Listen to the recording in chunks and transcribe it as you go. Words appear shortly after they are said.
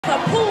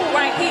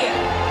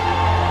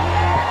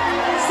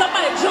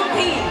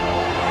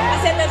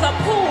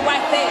pool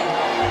right there.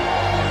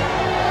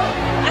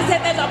 I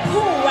said there's a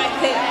pool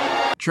right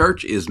there.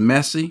 Church is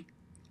messy,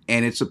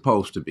 and it's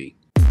supposed to be.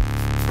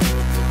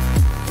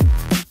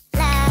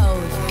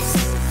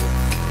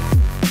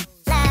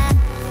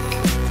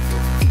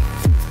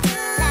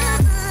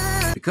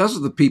 Because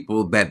of the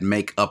people that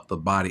make up the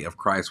body of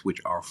Christ,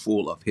 which are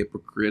full of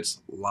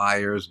hypocrites,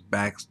 liars,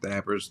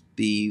 backstabbers,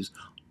 thieves,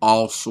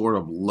 all sort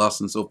of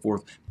lust and so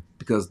forth,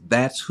 because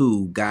that's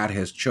who God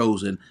has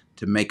chosen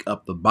to make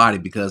up the body.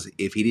 Because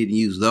if he didn't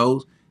use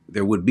those,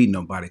 there would be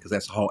nobody, because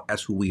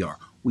that's who we are.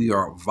 We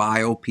are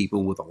vile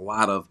people with a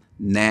lot of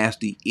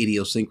nasty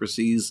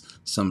idiosyncrasies,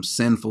 some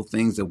sinful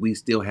things that we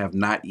still have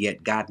not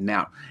yet gotten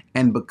out.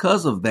 And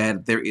because of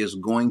that, there is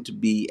going to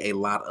be a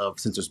lot of,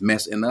 since there's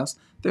mess in us,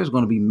 there's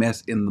going to be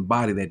mess in the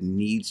body that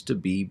needs to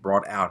be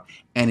brought out.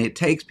 And it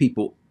takes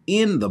people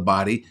in the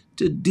body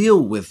to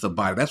deal with the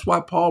body. That's why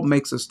Paul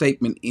makes a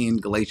statement in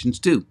Galatians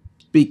 2.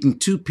 Speaking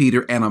to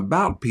Peter and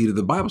about Peter,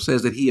 the Bible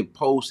says that he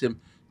opposed him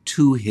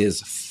to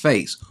his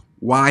face.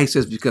 Why? He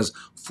says, because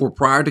for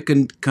prior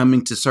to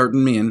coming to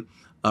certain men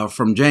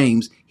from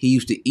James, he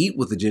used to eat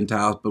with the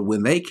Gentiles, but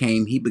when they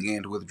came, he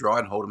began to withdraw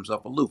and hold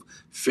himself aloof,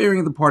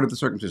 fearing the part of the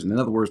circumcision. In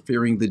other words,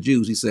 fearing the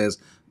Jews. He says,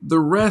 the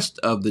rest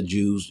of the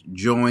Jews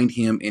joined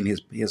him in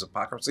his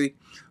hypocrisy,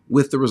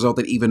 with the result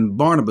that even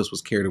Barnabas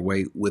was carried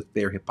away with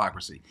their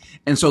hypocrisy.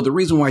 And so the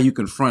reason why you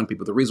confront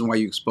people, the reason why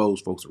you expose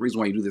folks, the reason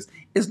why you do this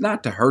is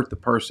not to hurt the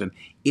person.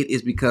 It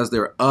is because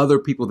there are other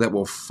people that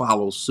will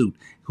follow suit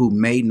who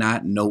may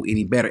not know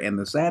any better. And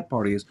the sad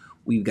part is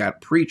we've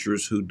got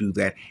preachers who do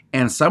that.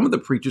 And some of the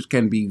preachers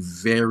can be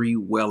very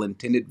well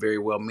intended, very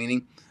well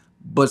meaning,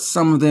 but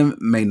some of them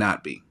may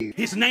not be.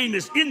 His name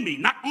is in me,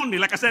 not on me.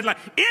 Like I said, like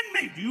in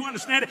me. Do you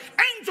understand it?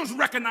 Angels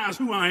recognize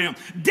who I am.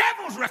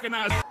 Devils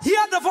recognize. Hear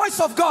the voice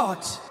of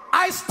God.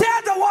 I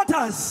stir the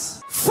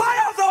waters.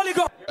 Fire of the Holy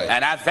Ghost.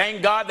 And I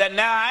thank God that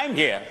now I'm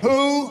here.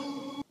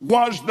 Who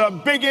was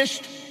the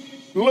biggest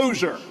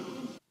loser?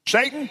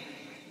 Satan?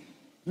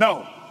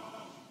 No.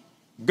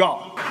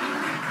 God.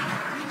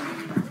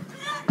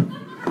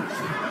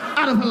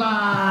 Out of her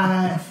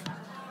life.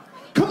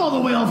 Come all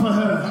the way off of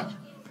her.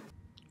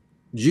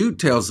 Jude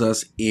tells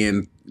us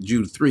in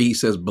Jude 3, he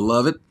says,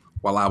 beloved,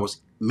 while I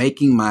was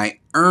making my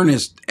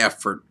earnest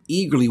effort,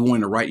 eagerly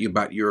wanting to write you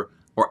about your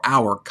or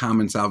our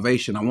common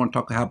salvation. I want to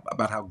talk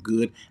about how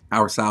good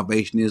our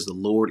salvation is, the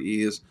Lord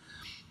is.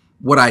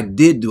 What I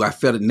did do, I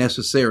felt it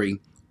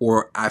necessary,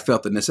 or I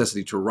felt the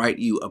necessity to write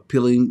you,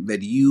 appealing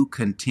that you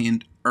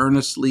contend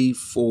earnestly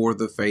for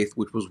the faith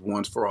which was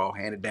once for all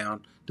handed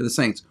down to the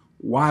saints.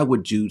 Why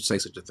would Jude say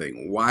such a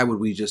thing? Why would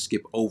we just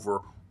skip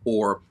over,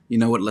 or, you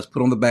know what, let's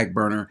put on the back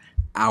burner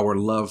our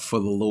love for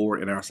the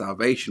Lord and our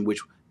salvation, which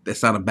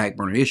that's not a back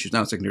burner issue, it's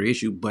not a secondary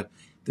issue, but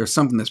there's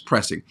something that's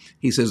pressing.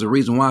 He says the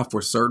reason why, for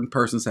certain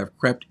persons have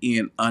crept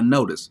in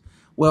unnoticed.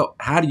 Well,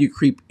 how do you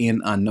creep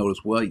in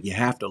unnoticed? Well, you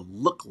have to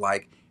look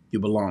like you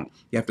belong.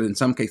 You have to, in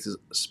some cases,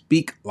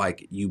 speak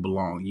like you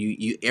belong.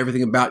 You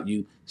everything about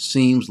you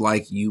seems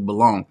like you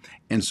belong.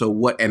 And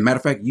so and matter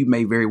of fact, you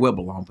may very well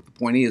belong, but the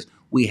point is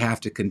we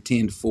have to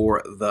contend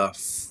for the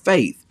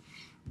faith.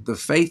 The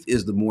faith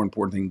is the more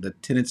important thing, the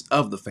tenets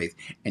of the faith.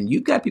 And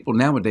you've got people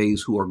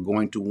nowadays who are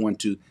going to want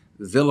to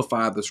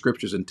vilify the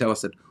scriptures and tell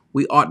us that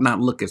we ought not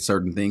look at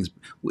certain things.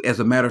 As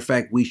a matter of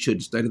fact, we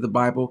should study the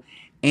Bible,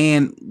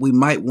 and we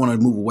might want to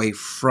move away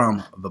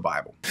from the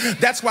Bible.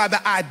 That's why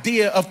the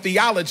idea of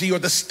theology or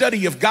the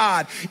study of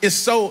God is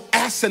so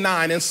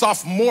asinine and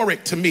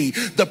sophomoric to me.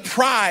 The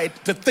pride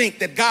to think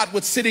that God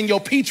would sit in your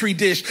petri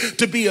dish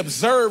to be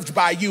observed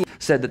by you.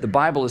 Said that the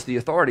Bible is the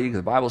authority, because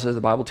the Bible says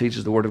the Bible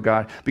teaches the Word of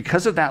God.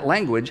 Because of that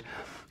language,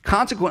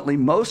 consequently,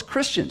 most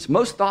Christians,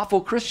 most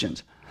thoughtful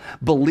Christians,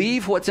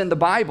 believe what's in the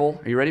Bible.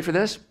 Are you ready for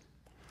this?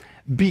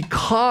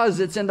 Because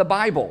it's in the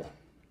Bible.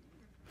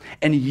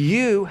 And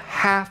you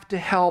have to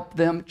help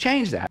them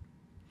change that.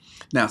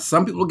 Now,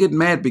 some people get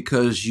mad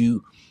because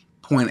you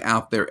point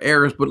out their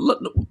errors, but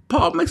look,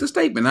 Paul makes a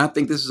statement. I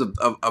think this is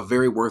a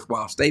very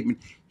worthwhile statement.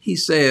 He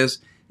says,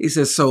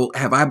 so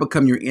have I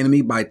become your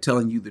enemy by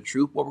telling you the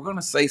truth? Well, we're going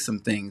to say some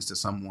things to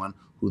someone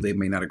who they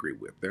may not agree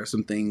with. There are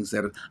some things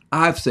that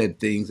I've said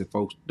things that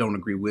folks don't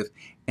agree with,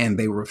 and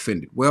they were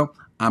offended. Well,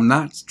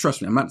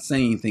 trust me, I'm not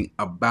saying anything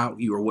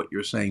about you or what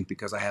you're saying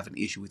because I have an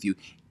issue with you.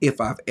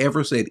 If I've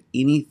ever said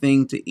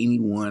anything to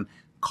anyone,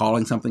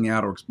 calling something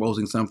out or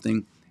exposing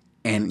something,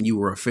 and you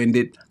were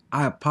offended,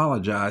 I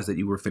apologize that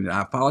you were offended.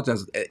 I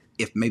apologize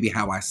if maybe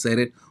how I said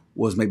it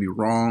was maybe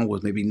wrong,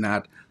 was maybe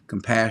not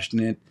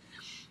compassionate,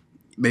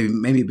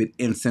 maybe a bit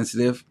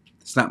insensitive.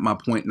 It's not my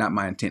point, not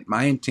my intent.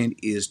 My intent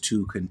is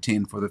to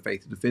contend for the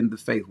faith, to defend the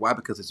faith. Why?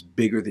 Because it's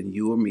bigger than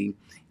you or me.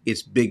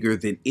 It's bigger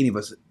than any of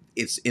us.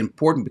 It's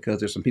important because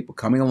there's some people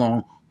coming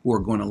along who are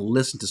going to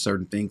listen to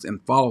certain things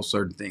and follow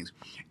certain things.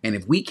 And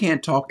if we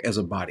can't talk as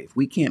a body, if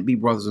we can't be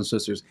brothers and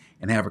sisters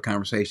and have a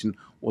conversation,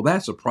 well,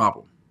 that's a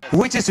problem.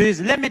 Which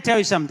is, let me tell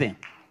you something.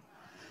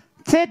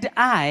 Third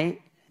eye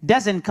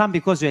doesn't come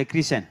because you're a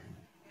Christian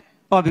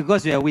or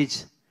because you're a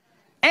witch.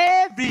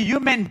 Every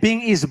human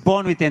being is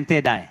born with a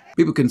third eye.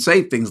 People can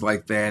say things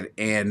like that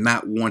and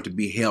not want to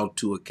be held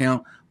to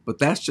account, but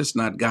that's just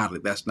not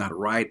godly. That's not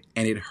right.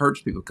 And it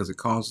hurts people because it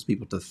causes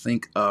people to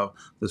think of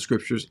the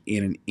scriptures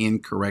in an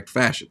incorrect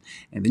fashion.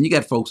 And then you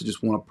got folks who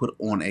just want to put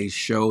on a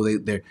show.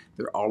 They're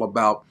all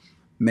about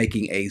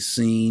making a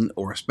scene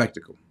or a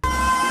spectacle. I'm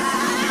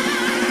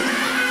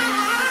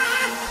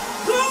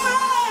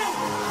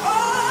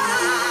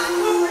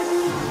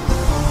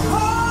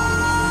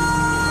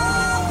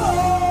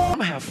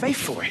gonna have faith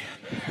for it.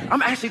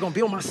 I'm actually gonna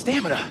build my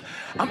stamina.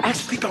 I'm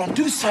actually gonna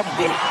do something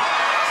with it.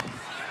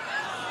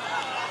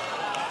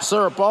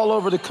 Syrup all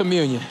over the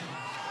communion.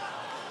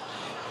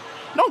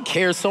 Don't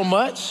care so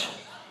much.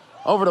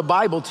 Over the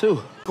Bible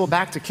too. Go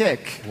back to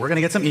kick. We're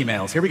gonna get some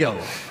emails. Here we go.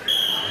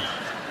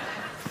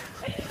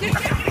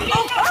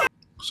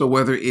 So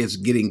whether it's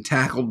getting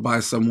tackled by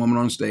some woman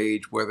on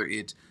stage, whether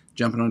it's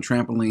jumping on a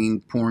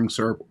trampoline, pouring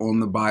syrup on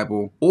the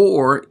Bible,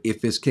 or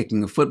if it's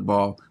kicking a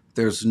football,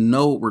 there's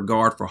no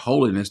regard for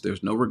holiness.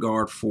 There's no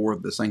regard for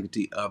the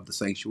sanctity of the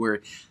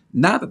sanctuary.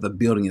 Not that the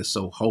building is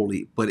so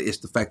holy, but it's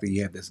the fact that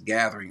you have this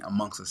gathering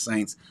amongst the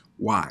saints.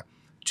 Why?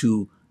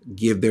 To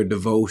give their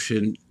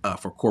devotion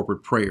for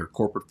corporate prayer,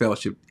 corporate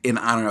fellowship, in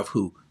honor of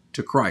who?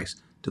 To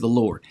Christ, to the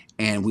Lord.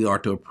 And we are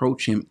to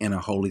approach him in a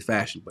holy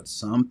fashion. But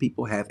some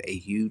people have a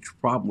huge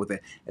problem with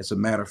it. As a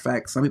matter of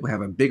fact, some people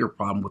have a bigger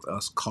problem with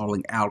us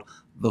calling out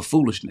the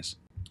foolishness.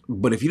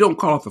 But if you don't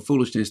call out the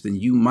foolishness, then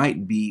you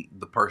might be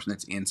the person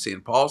that's in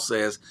sin. Paul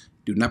says,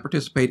 do not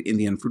participate in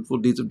the unfruitful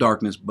deeds of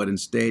darkness, but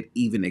instead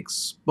even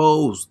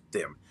expose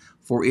them.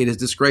 For it is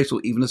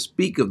disgraceful even to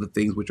speak of the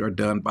things which are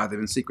done by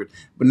them in secret.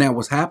 But now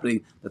what's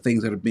happening, the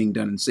things that are being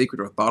done in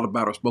secret or thought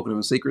about or spoken of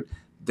in secret,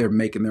 they're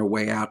making their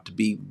way out to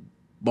be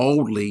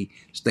boldly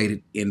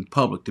stated in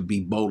public, to be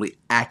boldly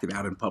acted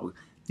out in public.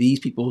 These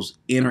people's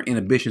inner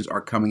inhibitions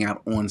are coming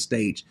out on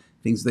stage.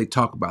 Things they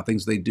talk about,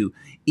 things they do,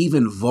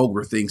 even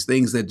vulgar things,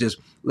 things that just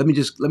let me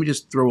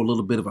just throw a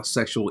little bit of a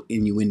sexual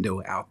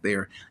innuendo out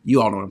there.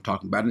 You all know what I'm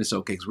talking about, and it's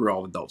okay because we're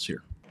all adults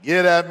here.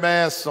 Give that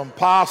man some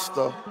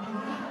pasta.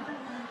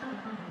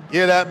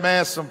 Give that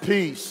man some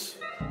peace.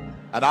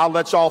 And I'll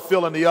let y'all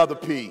fill in the other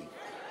pea.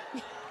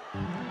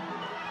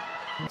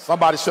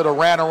 Somebody should have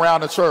ran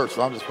around the church.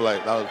 I'm just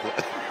playing.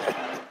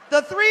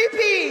 The 3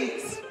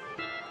 P's.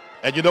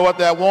 And you know what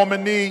that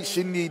woman needs?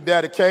 She needs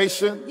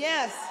dedication.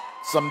 Yes.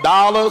 Some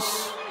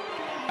dollars.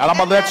 And I'm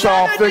going to let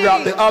y'all figure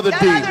out the other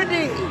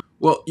D.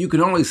 Well, you can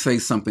only say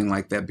something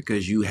like that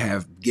because you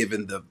have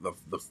given the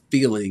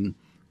feeling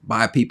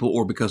by people,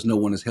 or because no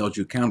one has held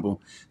you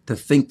accountable, to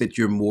think that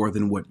you're more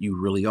than what you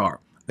really are.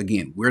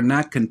 Again, we're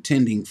not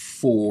contending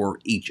for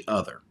each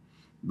other.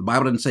 The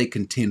Bible doesn't say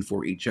contend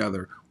for each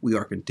other. We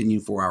are contending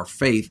for our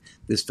faith,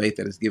 this faith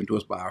that is given to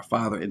us by our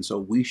Father. And so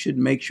we should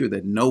make sure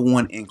that no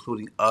one,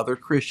 including other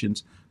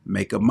Christians,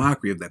 make a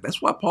mockery of that.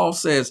 That's why Paul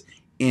says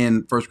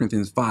in 1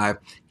 Corinthians 5,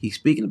 he's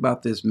speaking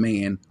about this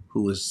man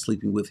who is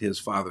sleeping with his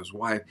father's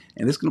wife.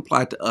 And this can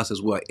apply to us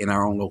as well in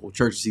our own local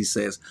churches. He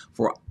says,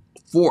 For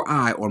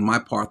I, on my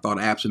part, thought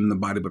absent in the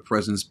body but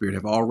present in spirit,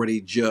 have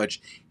already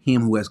judged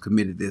him who has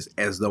committed this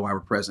as though I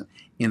were present.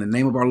 In the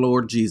name of our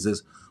Lord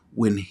Jesus,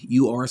 when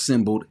you are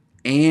assembled,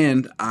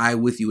 and I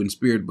with you in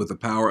spirit with the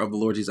power of the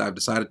Lord Jesus, I have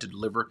decided to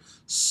deliver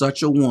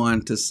such a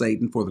one to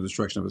Satan for the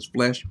destruction of his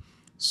flesh,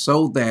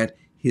 so that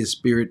his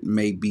spirit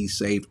may be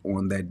saved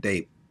on that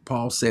day.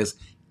 Paul says,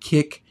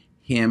 kick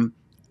him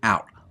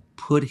out.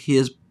 Put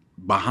his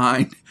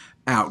behind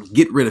out.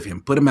 Get rid of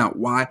him. Put him out.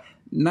 Why?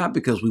 Not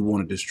because we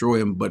want to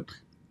destroy him, but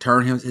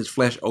turn his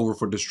flesh over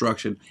for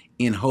destruction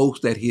in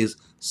hopes that his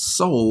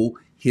soul,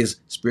 his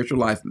spiritual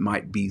life,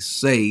 might be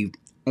saved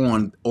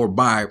on or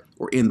by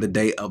or in the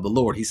day of the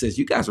Lord. He says,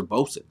 you guys are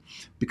boasting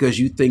because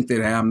you think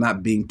that I'm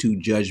not being too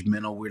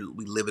judgmental.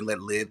 We live and let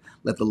live.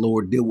 Let the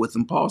Lord deal with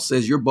them. Paul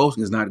says your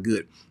boasting is not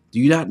good. Do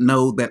you not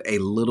know that a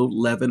little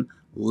leaven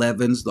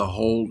leavens the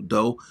whole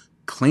dough?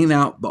 Clean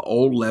out the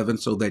old leaven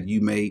so that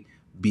you may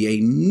be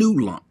a new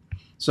lump.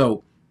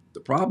 So the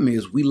problem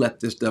is we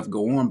let this stuff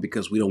go on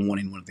because we don't want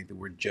anyone to think that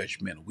we're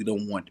judgmental. We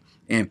don't want,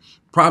 and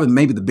probably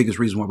maybe the biggest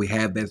reason why we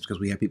have that is because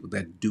we have people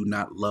that do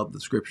not love the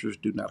scriptures,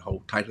 do not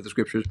hold tight to the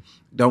scriptures,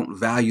 don't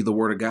value the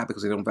word of God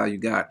because they don't value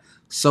God.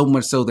 So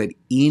much so that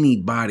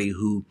anybody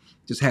who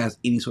just has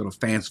any sort of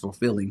fanciful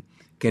feeling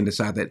can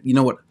decide that, you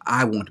know what,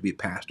 I want to be a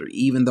pastor,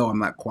 even though I'm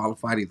not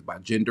qualified either by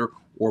gender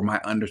or my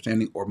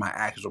understanding or my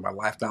actions or my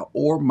lifestyle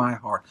or my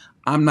heart.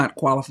 I'm not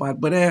qualified,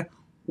 but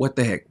what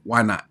the heck?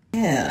 Why not?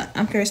 Yeah,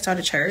 I'm going to start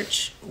a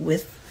church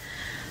with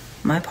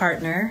my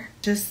partner.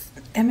 Just,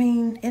 I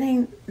mean, it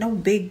ain't no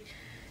big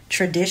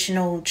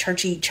traditional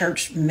churchy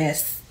church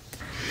mess.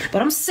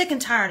 But I'm sick and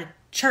tired of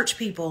church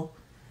people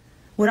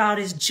with all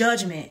this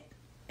judgment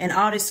and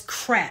all this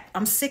crap.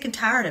 I'm sick and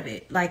tired of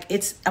it. Like,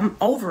 I'm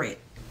over it.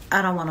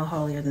 I don't want no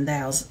holier than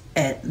thou's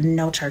at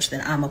no church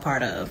that I'm a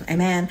part of.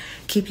 Amen.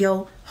 Keep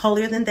your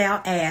holier than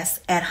thou ass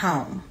at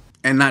home.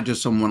 And not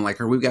just someone like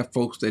her. We've got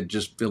folks that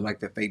just feel like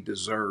that they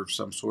deserve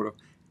some sort of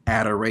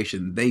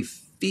adoration. They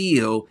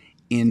feel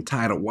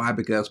entitled. Why?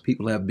 Because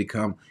people have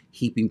become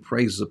heaping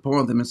praises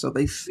upon them. And so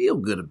they feel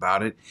good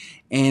about it.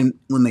 And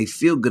when they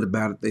feel good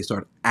about it, they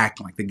start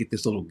acting like they get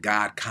this little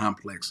God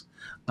complex,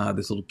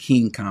 this little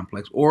king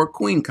complex or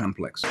queen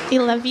complex. I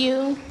love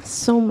you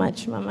so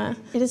much, Mama.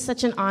 It is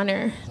such an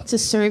honor to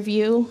serve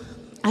you.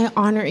 I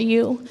honor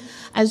you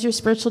as your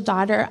spiritual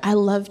daughter. I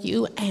love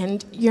you,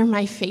 and you're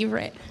my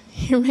favorite.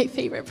 You're my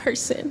favorite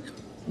person.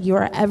 You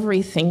are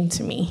everything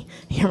to me.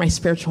 You're my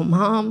spiritual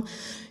mom.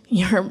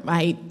 You're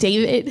my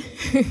David.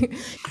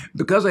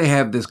 Because they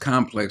have this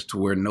complex to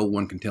where no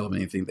one can tell them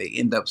anything, they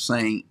end up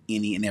saying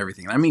any and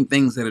everything. I mean,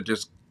 things that are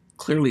just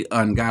clearly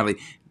ungodly.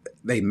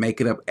 They make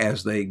it up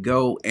as they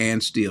go,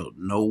 and still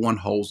no one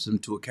holds them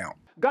to account.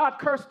 God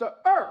cursed the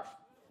earth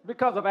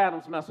because of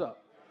Adam's mess up.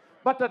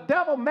 But the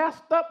devil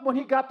messed up when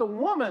he got the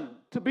woman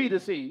to be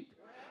deceived.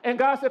 And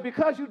God said,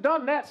 because you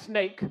done that,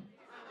 snake,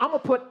 I'm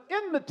going to put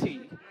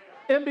enmity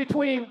in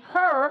between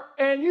her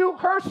and you,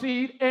 her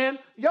seed and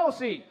your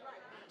seed.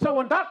 So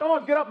when Dr.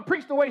 Owens get up and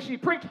preach the way she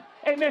preached,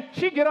 and then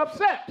she get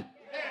upset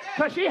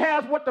because she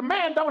has what the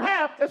man don't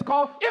have. It's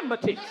called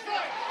enmity.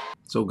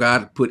 So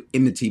God put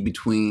enmity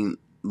between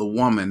the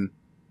woman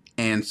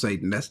and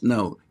Satan.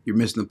 No, you're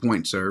missing the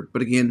point, sir.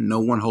 But again, no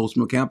one holds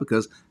them account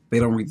because they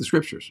don't read the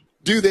scriptures.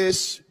 Do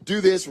this,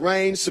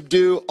 reign,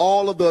 subdue,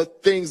 all of the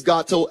things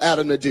God told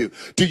Adam to do.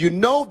 Do you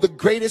know the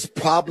greatest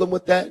problem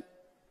with that?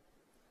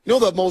 You know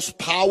the most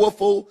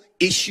powerful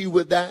issue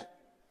with that?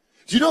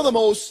 Do you know the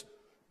most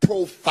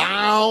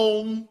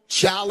profound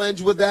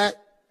challenge with that?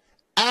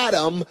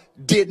 Adam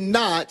did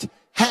not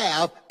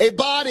have a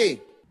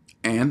body.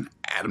 And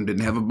Adam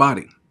didn't have a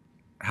body.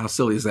 How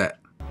silly is that?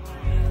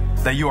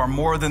 That you are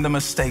more than the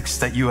mistakes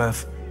that you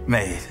have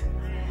made.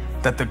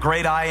 That the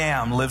great I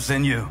am lives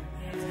in you.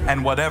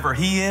 And whatever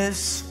he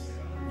is,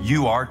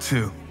 you are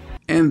too.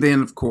 And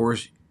then, of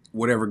course,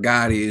 whatever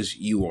God is,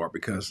 you are.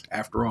 Because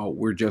after all,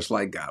 we're just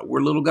like God.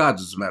 We're little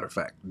gods, as a matter of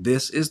fact.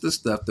 This is the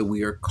stuff that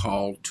we are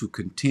called to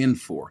contend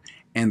for.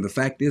 And the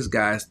fact is,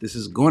 guys, this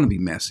is going to be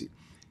messy.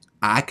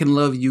 I can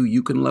love you,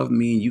 you can love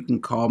me, and you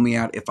can call me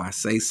out if I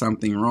say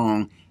something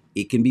wrong.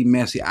 It can be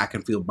messy. I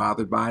can feel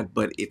bothered by it.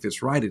 But if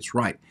it's right, it's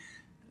right.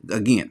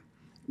 Again,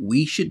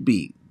 we should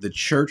be, the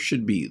church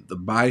should be, the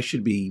body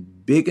should be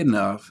big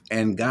enough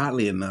and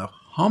godly enough,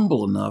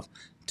 humble enough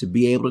to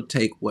be able to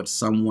take what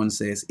someone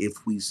says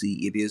if we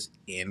see it is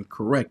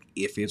incorrect,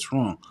 if it's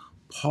wrong.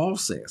 Paul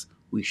says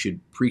we should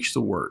preach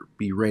the word,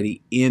 be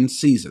ready in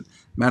season.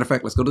 Matter of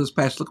fact, let's go to this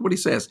passage. Look at what he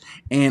says.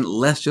 And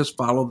let's just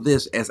follow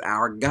this as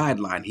our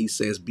guideline. He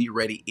says, be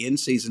ready in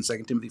season,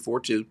 2 Timothy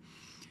 4:2,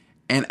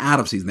 and out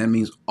of season. That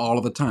means all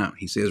of the time.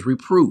 He says,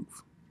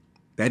 reprove.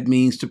 That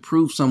means to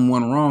prove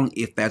someone wrong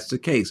if that's the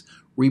case.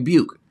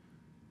 Rebuke.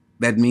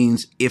 That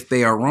means if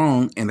they are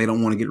wrong and they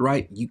don't want to get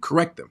right, you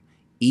correct them,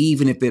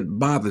 even if it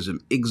bothers them.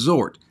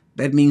 Exhort.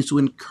 That means to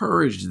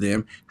encourage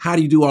them. How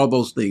do you do all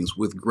those things?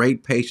 With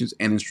great patience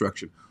and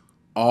instruction.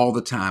 All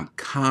the time,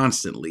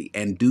 constantly,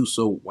 and do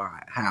so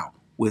why? How?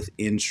 With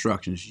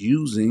instructions,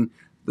 using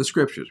the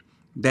scriptures.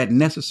 That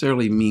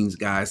necessarily means,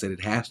 guys, that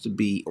it has to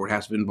be, or it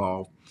has to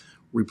involve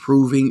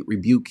reproving,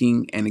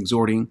 rebuking, and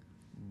exhorting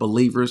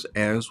believers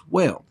as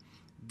well.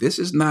 This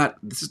is not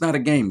a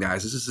game,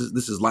 guys.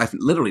 This is life,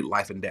 literally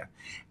life and death.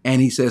 And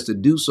he says to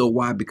do so.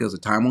 Why? Because the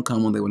time will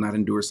come when they will not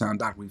endure sound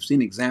doctrine. We've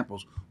seen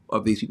examples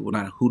of these people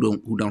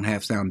who don't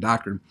have sound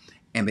doctrine,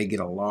 and they get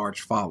a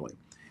large following.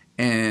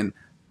 And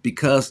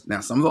because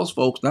now some of those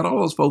folks, not all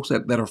those folks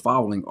that are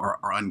following are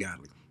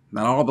ungodly.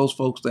 Not all those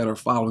folks that are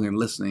following and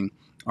listening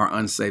are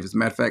unsaved. As a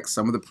matter of fact,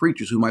 some of the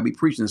preachers who might be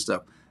preaching this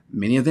stuff,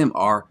 many of them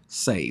are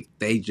saved.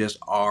 They just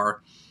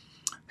are,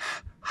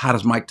 how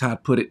does Mike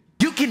Todd put it?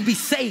 You can be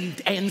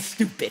saved and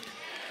stupid.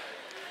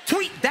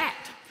 Tweet that.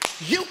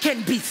 You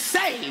can be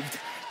saved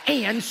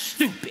and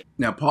stupid.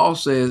 Now, Paul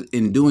says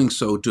in doing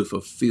so to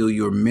fulfill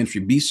your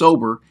ministry, be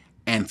sober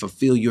and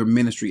fulfill your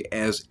ministry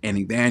as an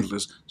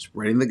evangelist,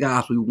 spreading the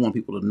gospel. We want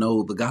people to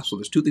know the gospel.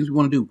 There's two things we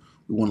want to do.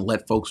 We want to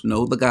let folks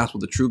know the gospel,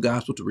 the true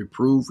gospel, to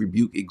reprove,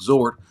 rebuke,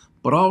 exhort,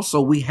 but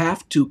also we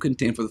have to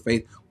contend for the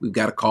faith. We've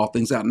got to call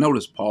things out.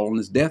 Notice Paul on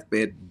his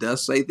deathbed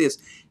does say this.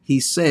 He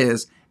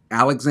says,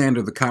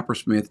 Alexander the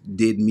coppersmith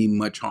did me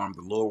much harm.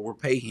 The Lord will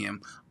pay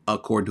him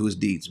according to his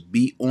deeds.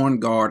 Be on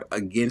guard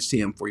against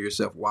him for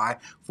yourself. Why?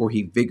 For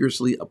he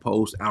vigorously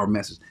opposed our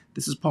message.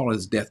 This is Paul on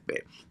his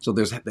deathbed. So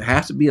there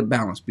has to be a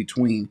balance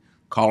between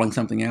calling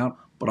something out,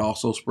 but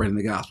also spreading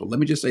the gospel. Let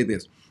me just say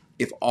this.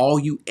 If all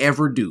you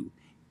ever do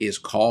is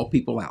call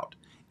people out,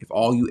 if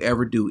all you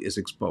ever do is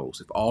expose,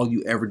 if all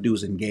you ever do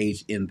is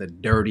engage in the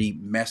dirty,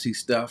 messy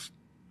stuff,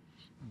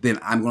 then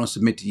I'm going to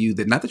submit to you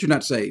that not that you're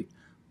not saved,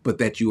 but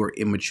that you are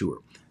immature,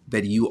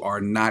 that you are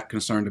not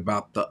concerned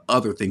about the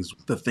other things,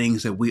 the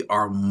things that we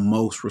are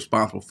most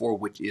responsible for,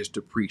 which is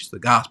to preach the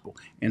gospel.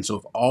 And so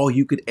if all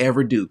you could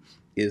ever do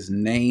is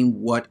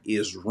name what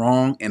is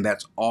wrong and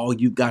that's all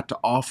you've got to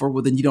offer,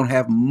 well, then you don't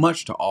have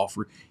much to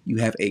offer. You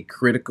have a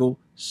critical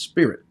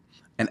spirit,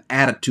 an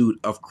attitude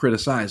of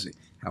criticizing.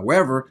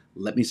 However,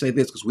 let me say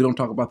this, because we don't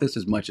talk about this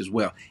as much as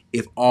well.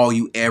 If all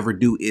you ever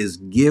do is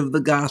give the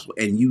gospel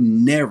and you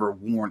never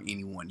warn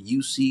anyone,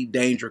 you see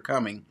danger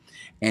coming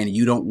and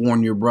you don't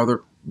warn your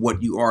brother,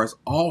 what you are is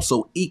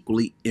also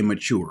equally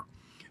immature,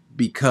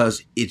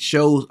 because it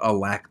shows a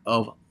lack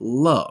of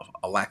love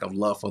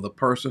for the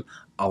person,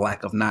 a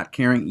lack of not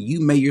caring.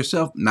 You may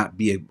yourself not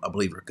be a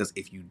believer, because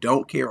if you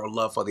don't care or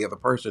love for the other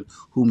person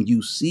whom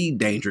you see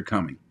danger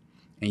coming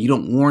and you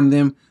don't warn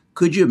them,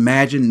 could you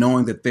imagine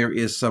knowing that there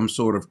is some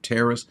sort of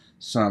terrorist,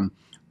 some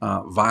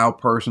vile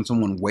person,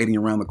 someone waiting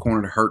around the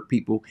corner to hurt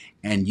people,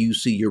 and you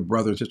see your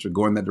brother and sister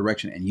going that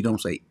direction and you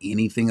don't say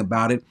anything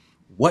about it?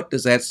 What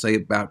does that say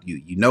about you?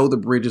 You know the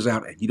bridge is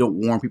out and you don't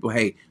warn people,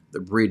 hey,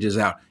 the bridge is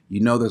out. You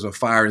know there's a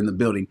fire in the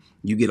building.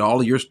 You get all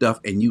of your stuff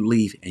and you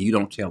leave and you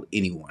don't tell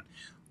anyone.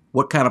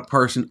 What kind of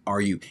person are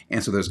you?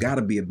 And so there's got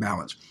to be a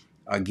balance.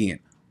 Again,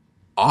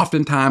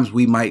 oftentimes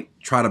we might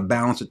try to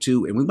balance the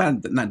two, and we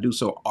might not do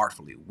so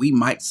artfully. We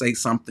might say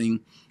something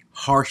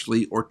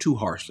harshly or too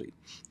harshly.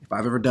 If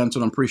I've ever done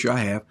so, I'm pretty sure I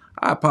have,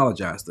 I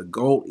apologize. The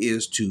goal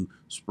is to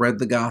spread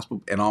the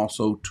gospel and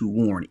also to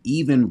warn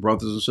even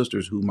brothers and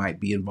sisters who might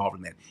be involved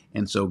in that.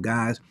 And so,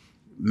 guys,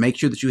 make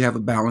sure that you have a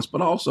balance,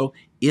 but also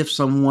if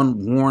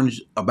someone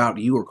warns about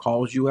you or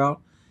calls you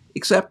out,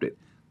 accept it.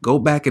 Go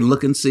back and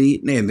look and see,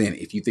 and then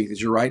if you think that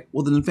you're right,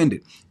 well, then defend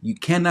it. We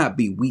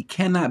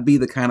cannot be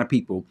the kind of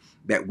people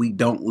that we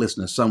don't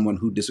listen to someone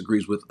who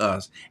disagrees with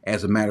us.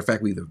 As a matter of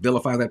fact, we either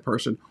vilify that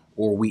person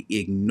or we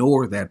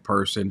ignore that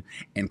person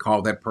and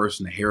call that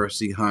person a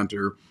heresy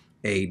hunter,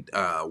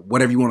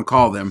 whatever you want to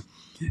call them.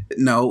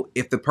 No,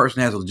 if the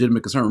person has a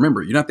legitimate concern,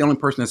 remember, you're not the only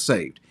person that's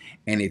saved.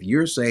 And if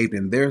you're saved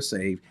and they're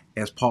saved,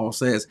 as Paul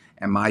says,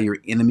 am I your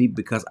enemy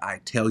because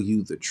I tell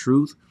you the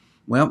truth?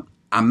 Well,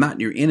 I'm not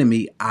your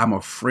enemy. I'm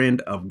a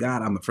friend of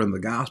God. I'm a friend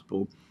of the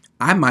gospel.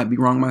 I might be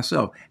wrong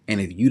myself. And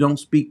if you don't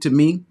speak to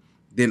me,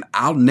 then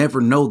I'll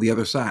never know the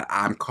other side.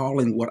 I'm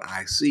calling what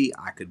I see.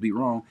 I could be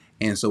wrong.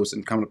 And so it's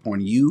incumbent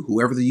upon you,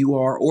 whoever you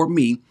are, or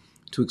me,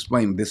 to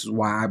explain this is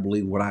why I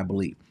believe what I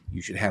believe.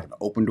 You should have an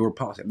open door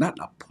policy, not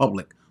a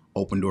public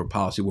open door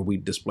policy where we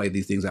display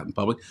these things out in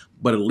public,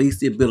 but at least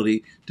the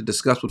ability to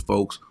discuss with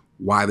folks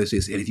why this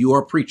is. And if you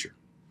are a preacher,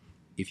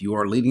 if you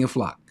are leading a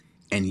flock,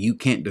 and you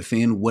can't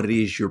defend what it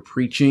is you're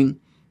preaching,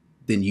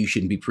 then you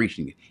shouldn't be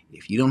preaching it.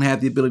 If you don't have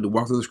the ability to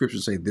walk through the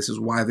scriptures and say, this is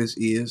why this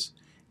is,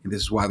 and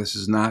this is why this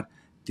is not,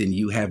 then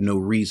you have no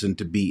reason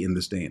to be in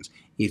the stands.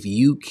 If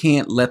you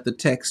can't let the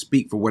text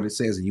speak for what it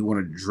says and you want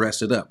to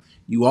dress it up,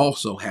 you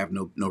also have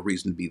no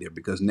reason to be there,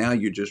 because now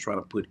you're just trying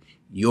to put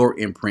your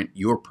imprint,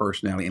 your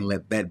personality, and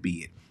let that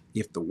be it.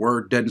 If the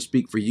word doesn't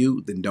speak for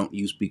you, then don't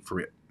you speak for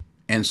it.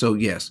 And so,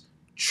 yes,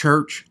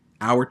 church,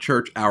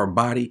 our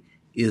body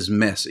is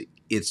messy.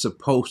 It's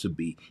supposed to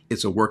be.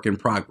 It's a work in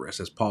progress.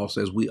 As Paul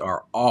says, we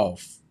are all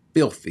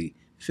filthy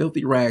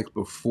rags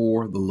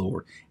before the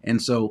Lord. And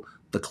so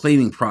the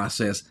cleaning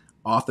process,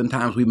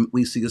 oftentimes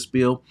we see a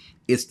spill.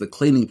 It's the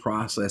cleaning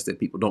process that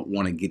people don't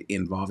want to get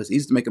involved. It's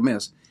easy to make a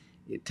mess.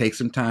 It takes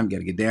some time. You got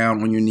to get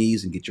down on your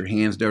knees and get your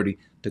hands dirty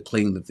to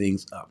clean the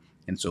things up.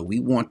 And so we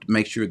want to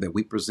make sure that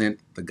we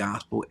present the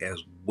gospel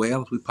as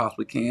well as we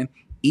possibly can,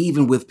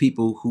 even with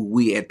people who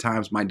we at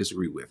times might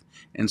disagree with.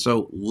 And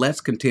so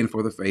let's contend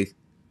for the faith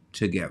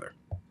together.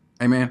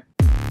 Amen.